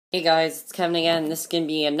Hey guys, it's Kevin again. This is going to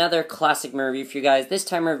be another classic movie review for you guys. This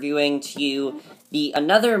time reviewing to you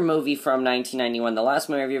another movie from 1991. The last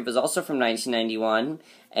movie I reviewed was also from 1991,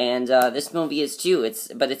 and this movie is too.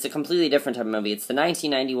 But it's a completely different type of movie. It's the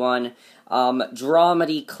 1991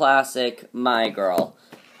 dramedy classic My Girl.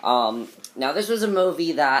 Now this was a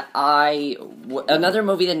movie that another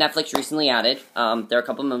movie that Netflix recently added. There are a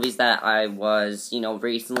couple movies that I was,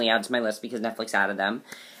 recently added to my list because Netflix added them.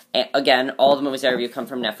 Again, all the movies I review come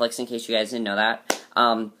from Netflix, in case you guys didn't know that.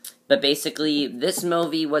 But basically, this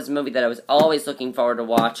movie was a movie that I was always looking forward to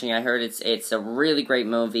watching. I heard it's a really great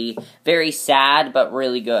movie. Very sad, but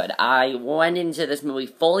really good. I went into this movie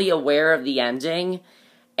fully aware of the ending,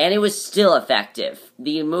 and it was still effective.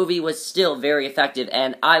 The movie was still very effective,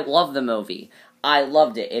 and I love the movie. I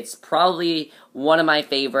loved it. It's probably one of my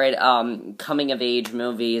favorite coming-of-age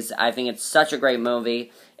movies. I think it's such a great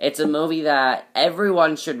movie. It's a movie that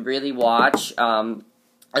everyone should really watch,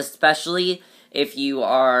 especially if you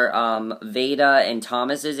are Veda and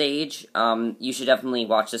Thomas's age. You should definitely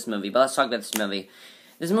watch this movie. But let's talk about this movie.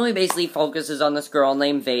 This movie basically focuses on this girl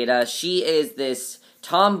named Veda. She is this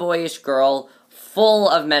tomboyish girl full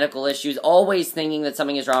of medical issues, always thinking that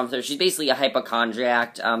something is wrong with her. She's basically a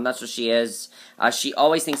hypochondriac. That's what she is. She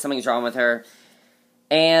always thinks something's wrong with her.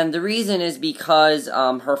 And the reason is because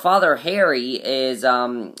her father Harry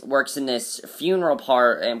works in this funeral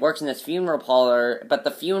parlor, but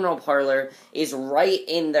the funeral parlor is right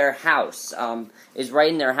in their house. So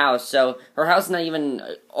her house is not even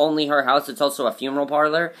only her house; it's also a funeral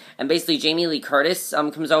parlor. And basically, Jamie Lee Curtis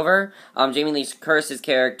comes over. Jamie Lee Curtis's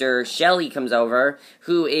character Shelley comes over,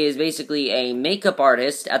 who is basically a makeup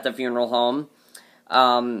artist at the funeral home. She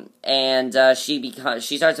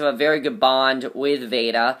starts to have a very good bond with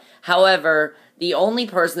Veda. However, the only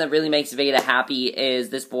person that really makes Veda happy is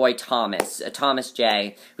this boy Thomas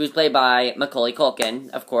J, who's played by Macaulay Culkin,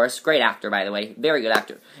 of course. Great actor, by the way. Very good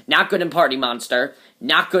actor. Not good in Party Monster.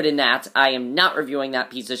 Not good in that. I am not reviewing that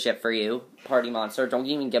piece of shit for you, Party Monster. Don't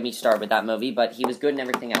even get me started with that movie, but he was good in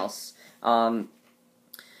everything else.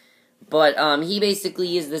 But he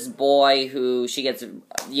basically is this boy who she gets,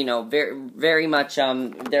 very, very much,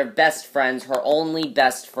 they're best friends. Her only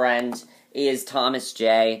best friend is Thomas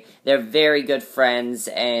J. They're very good friends,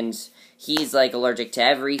 and he's, allergic to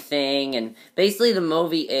everything. And basically the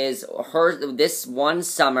movie is this one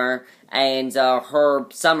summer, and her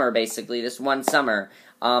summer, basically, this one summer.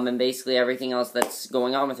 And basically everything else that's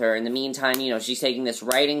going on with her. In the meantime, she's taking this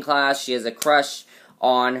writing class. She has a crush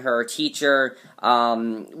on her teacher,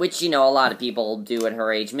 which, a lot of people do at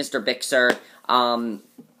her age, Mr. Bixer. By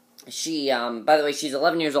the way, she's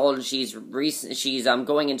 11 years old, and she's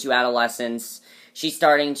going into adolescence. She's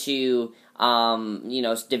starting to,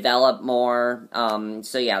 develop more.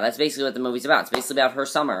 So yeah, that's basically what the movie's about. It's basically about her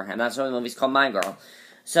summer, and that's why the movie's called My Girl.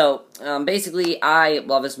 So, basically, I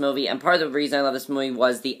love this movie, and part of the reason I love this movie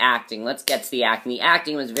was the acting. Let's get to the acting. The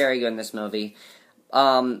acting was very good in this movie.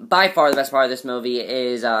 By far the best part of this movie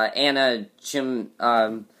is, Anna I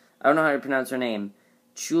don't know how to pronounce her name.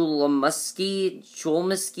 Chulmusky,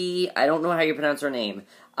 I don't know how you pronounce her name.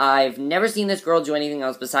 I've never seen this girl do anything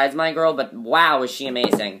else besides My Girl, but wow, is she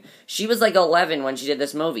amazing. She was 11 when she did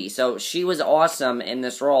this movie, so she was awesome in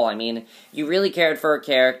this role. I mean, you really cared for her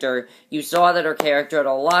character. You saw that her character had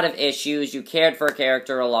a lot of issues. You cared for her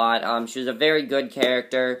character a lot. She was a very good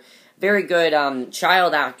character. Very good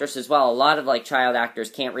child actress as well. A lot of child actors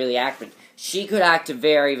can't really act, but she could act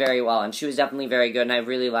very, very well, and she was definitely very good, and I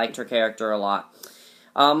really liked her character a lot.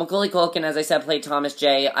 Macaulay Culkin, as I said, played Thomas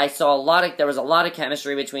J. There was a lot of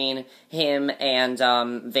chemistry between him and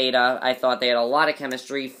Veda. I thought they had a lot of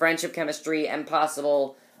chemistry, friendship chemistry, and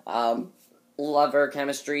possible lover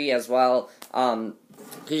chemistry as well.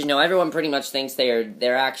 Because, everyone pretty much thinks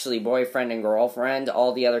they're actually boyfriend and girlfriend.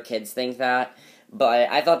 All the other kids think that. But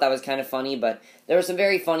I thought that was kind of funny, but there were some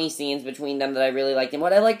very funny scenes between them that I really liked. And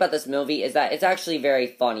what I like about this movie is that it's actually very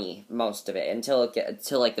funny, most of it, until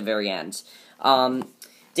the very end. Dan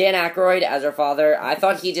Aykroyd, as her father, I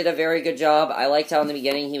thought he did a very good job. I liked how in the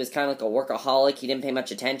beginning he was kind of like a workaholic. He didn't pay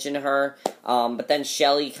much attention to her. But then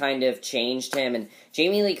Shelley kind of changed him. And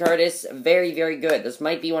Jamie Lee Curtis, very, very good. This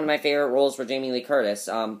might be one of my favorite roles for Jamie Lee Curtis.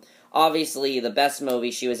 Obviously, the best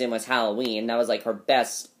movie she was in was Halloween. That was, her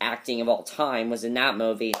best acting of all time was in that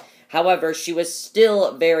movie. However, she was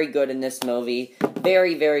still very good in this movie.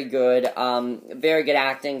 Very, very good. Very good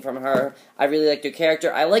acting from her. I really liked her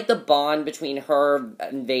character. I like the bond between her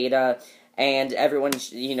and Veda and everyone,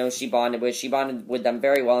 she bonded with. She bonded with them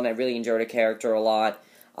very well, and I really enjoyed her character a lot.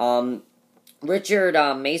 Richard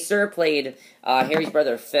Macer played Harry's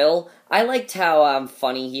brother Phil. I liked how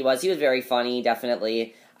funny he was. He was very funny,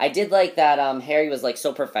 definitely. I did like that Harry was like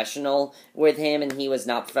so professional with him, and he was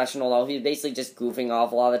not professional at all. He was basically just goofing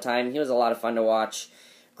off a lot of the time. He was a lot of fun to watch.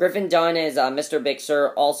 Griffin Dunn is Mr.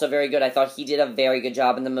 Bixer, also very good. I thought he did a very good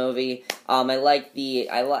job in the movie. I like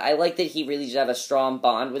that he really did have a strong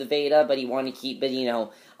bond with Veda, but he wanted to keep, but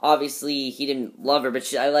obviously he didn't love her.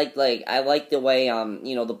 But I like the way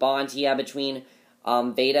the bond he had between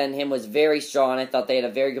Veda and him was very strong. I thought they had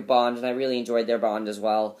a very good bond, and I really enjoyed their bond as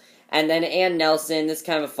well. And then Ann Nelson, this is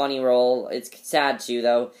kind of a funny role. It's sad too,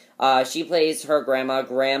 though. She plays her grandma,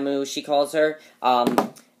 Grandmu, she calls her.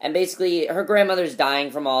 And basically, her grandmother's dying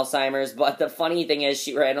from Alzheimer's, but the funny thing is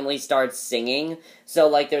she randomly starts singing. So,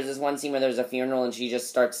 there's this one scene where there's a funeral and she just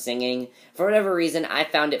starts singing. For whatever reason, I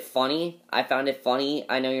found it funny. I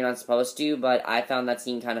know you're not supposed to, but I found that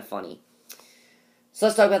scene kind of funny. So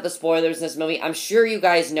let's talk about the spoilers in this movie. I'm sure you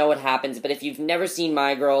guys know what happens, but if you've never seen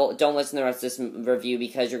My Girl, don't listen to the rest of this review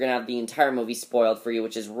because you're going to have the entire movie spoiled for you,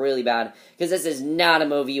 which is really bad, because this is not a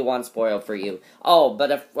movie you want spoiled for you. Oh,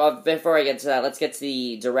 but before I get to that, let's get to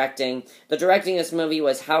the directing. The directing of this movie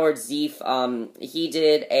was Howard Zieff. He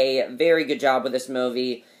did a very good job with this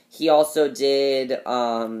movie. He also did,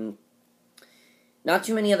 not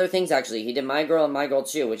too many other things, actually. He did My Girl and My Girl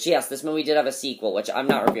 2, which, yes, this movie did have a sequel, which I'm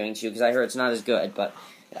not reviewing to because I heard it's not as good, but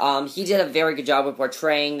he did a very good job with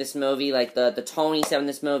portraying this movie, the tone he set in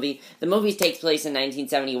this movie. The movie takes place in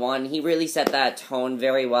 1971. He really set that tone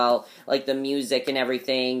very well, the music and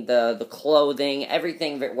everything, the clothing,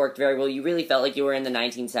 everything worked very well. You really felt like you were in the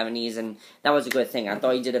 1970s, and that was a good thing. I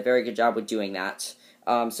thought he did a very good job with doing that.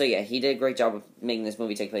 So yeah, he did a great job of making this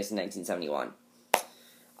movie take place in 1971.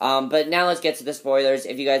 But now let's get to the spoilers.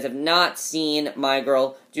 If you guys have not seen My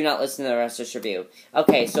Girl, do not listen to the rest of this review.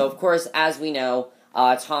 Okay, so of course, as we know,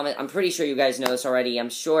 Thomas, I'm pretty sure you guys know this already. I'm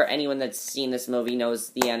sure anyone that's seen this movie knows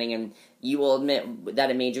the ending, and you will admit that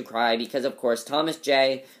it made you cry, because of course, Thomas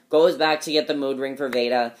J. goes back to get the mood ring for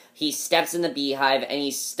Veda. He steps in the beehive, and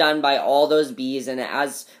he's stunned by all those bees, and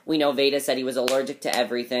as we know, Veda said he was allergic to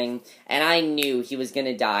everything, and I knew he was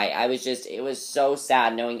gonna die. It was so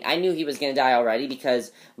sad knowing, I knew he was gonna die already,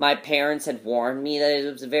 because my parents had warned me that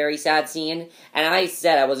it was a very sad scene, and I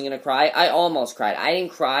said I wasn't gonna cry. I almost cried. I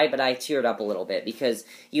didn't cry, but I teared up a little bit, because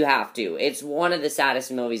you have to. It's one of the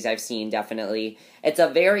saddest movies I've seen, definitely. It's a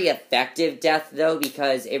very effective death, though,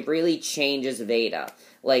 because it really changes Veda.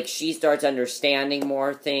 She starts understanding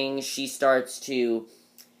more things, she starts to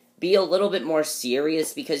be a little bit more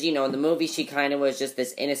serious, because, in the movie she kind of was just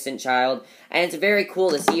this innocent child, and it's very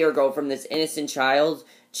cool to see her go from this innocent child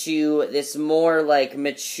to this more,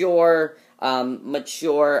 mature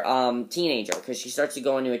teenager, because she starts to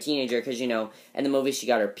go into a teenager, because, in the movie she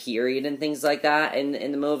got her period and things like that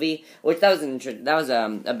in the movie, which that was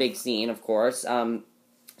a big scene, of course.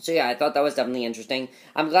 So yeah, I thought that was definitely interesting.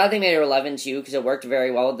 I'm glad they made her 11 too, because it worked very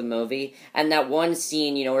well with the movie. And that one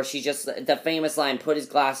scene, where she just, the famous line, put his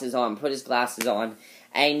glasses on,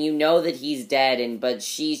 and you know that he's dead, but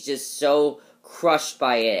she's just so crushed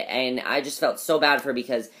by it, and I just felt so bad for her,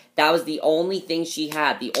 because that was the only thing she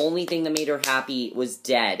had. The only thing that made her happy was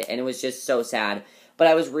dead, and it was just so sad. But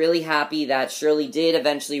I was really happy that Shirley did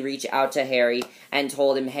eventually reach out to Harry and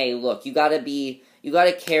told him, hey, look, you gotta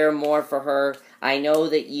care more for her. I know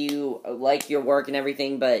that you like your work and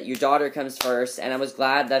everything, but your daughter comes first, and I was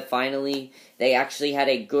glad that finally they actually had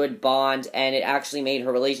a good bond, and it actually made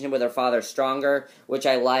her relationship with her father stronger, which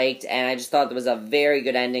I liked, and I just thought there was a very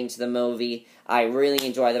good ending to the movie. I really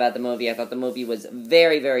enjoyed about the movie. I thought the movie was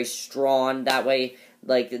very, very strong that way.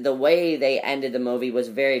 The way they ended the movie was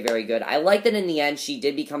very, very good. I like that in the end she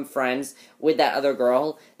did become friends with that other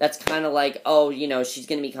girl. That's kind of she's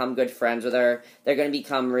going to become good friends with her. They're going to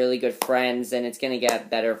become really good friends, and it's going to get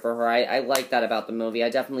better for her. I like that about the movie. I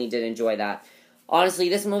definitely did enjoy that. Honestly,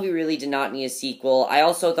 this movie really did not need a sequel. I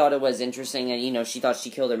also thought it was interesting that, she thought she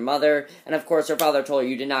killed her mother, and of course her father told her,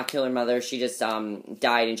 you did not kill her mother, she just,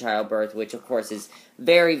 died in childbirth, which of course is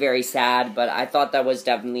very, very sad, but I thought that was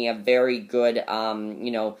definitely a very good,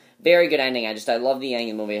 very good ending. I love the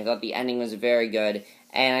ending of the movie. I thought the ending was very good,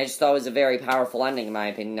 and I just thought it was a very powerful ending, in my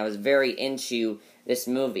opinion. I was very into this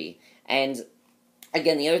movie, and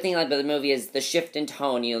again, the other thing I like about the movie is the shift in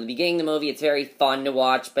tone. The beginning of the movie, it's very fun to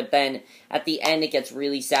watch, but then at the end it gets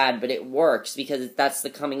really sad, but it works because that's the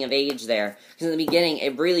coming of age there. Because in the beginning,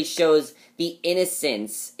 it really shows the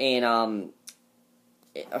innocence in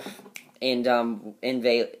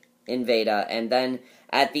Veda, and then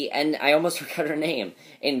at the end, I almost forgot her name,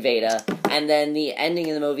 in Veda, and then the ending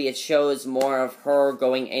of the movie, it shows more of her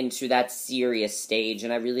going into that serious stage,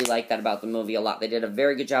 and I really like that about the movie a lot. They did a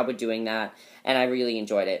very good job with doing that, and I really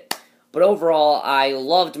enjoyed it. But overall, I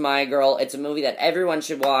loved My Girl. It's a movie that everyone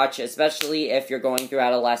should watch, especially if you're going through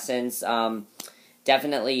adolescence.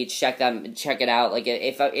 Definitely check it out. Like,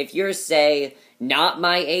 if you're, say, not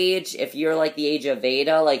my age, if you're like the age of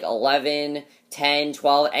Veda, like 11, 10,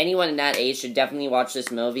 12, anyone in that age should definitely watch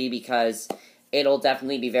this movie because it'll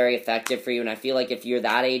definitely be very effective for you, and I feel like if you're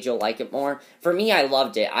that age, you'll like it more. For me, I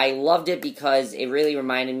loved it. I loved it because it really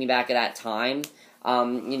reminded me back of that time,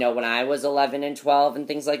 you know, when I was 11 and 12 and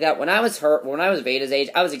things like that. When I was Veda's age,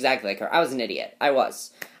 I was exactly like her. I was an idiot. I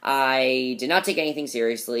was. I did not take anything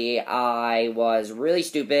seriously. I was really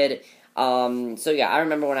stupid. So yeah, I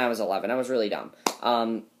remember when I was 11. I was really dumb.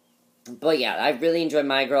 But yeah, I really enjoyed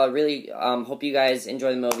My Girl. I really hope you guys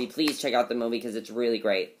enjoy the movie. Please check out the movie because it's really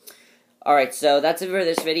great. Alright, so that's it for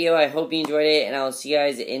this video. I hope you enjoyed it, and I'll see you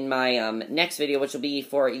guys in my next video, which will be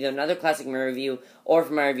for either another classic movie review or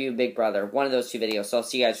for my review of Big Brother. One of those two videos, so I'll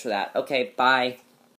see you guys for that. Okay, bye.